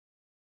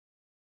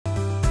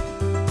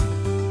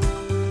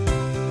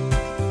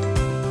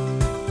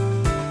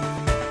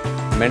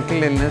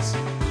Mental illness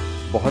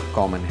बहुत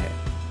common है।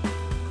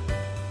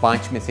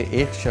 5 में से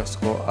 1 शख्स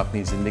को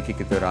अपनी ज़िंदगी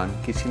के दौरान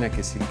किसी न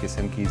किसी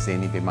किस्म की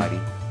ज़हनी बीमारी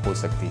हो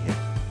सकती है।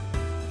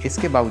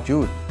 इसके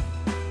बावजूद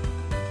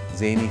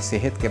ज़हनी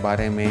सेहत के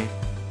बारे में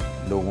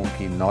लोगों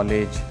की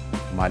नॉलेज,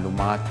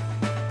 मालूमात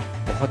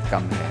बहुत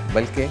कम है,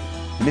 बल्कि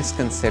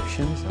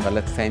मिसकंसेप्शंस,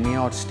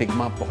 गलतफहमियाँ और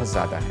स्टिग्मा बहुत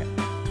ज़्यादा है।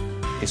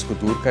 इसको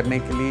दूर करने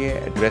के लिए,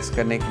 एड्रेस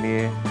करने के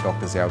लिए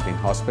डॉक्टर ज़ियाउद्दीन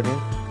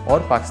हॉस्पिटल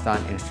और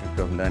Pakistan institute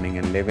of learning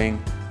and living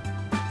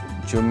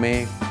जुम्मे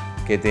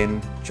के दिन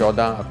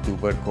 14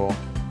 अक्टूबर को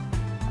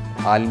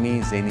आलमी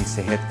ज़हनी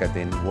सेहत का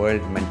दिन,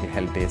 world mental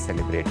health day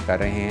celebrate कर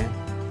रहे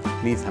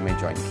हैं। प्लीज़ हमें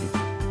ज्वाइन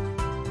कीजिए।